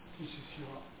This is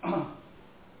your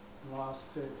last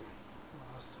day,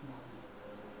 last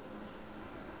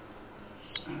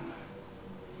morning.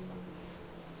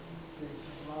 This is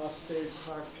the last day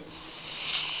practice.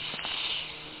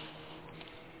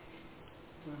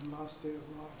 When last day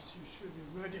arrives, you should be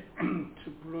ready to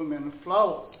bloom and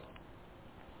flower.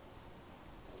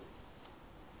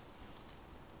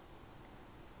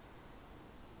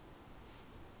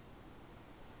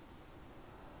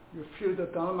 You feel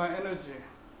the Dharma energy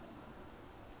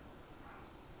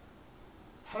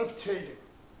palpitating.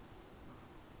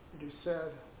 It is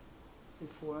said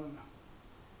if one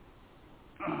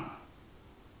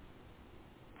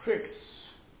pricks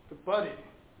the body,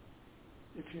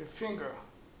 if your finger,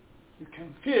 you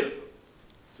can feel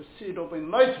the seed of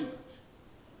enlightenment.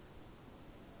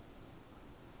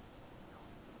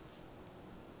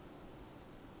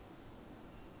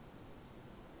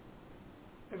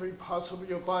 Every part of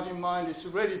your body mind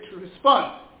is ready to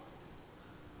respond.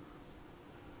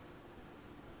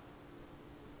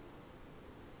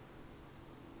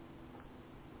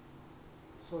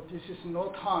 So this is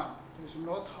no time. There's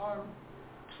no time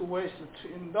to waste,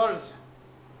 to indulge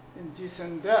in this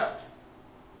and that.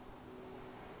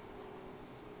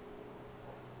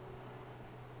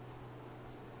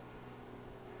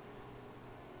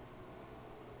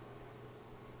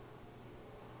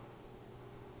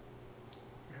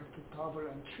 You have to double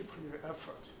and triple your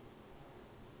effort.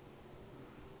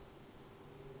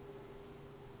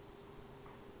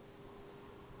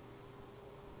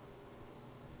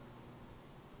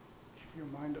 Your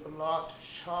mind alert,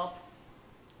 sharp,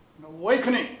 and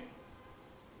awakening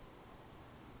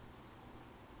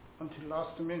until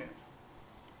last minute.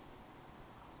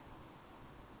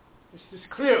 Is this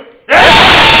clear?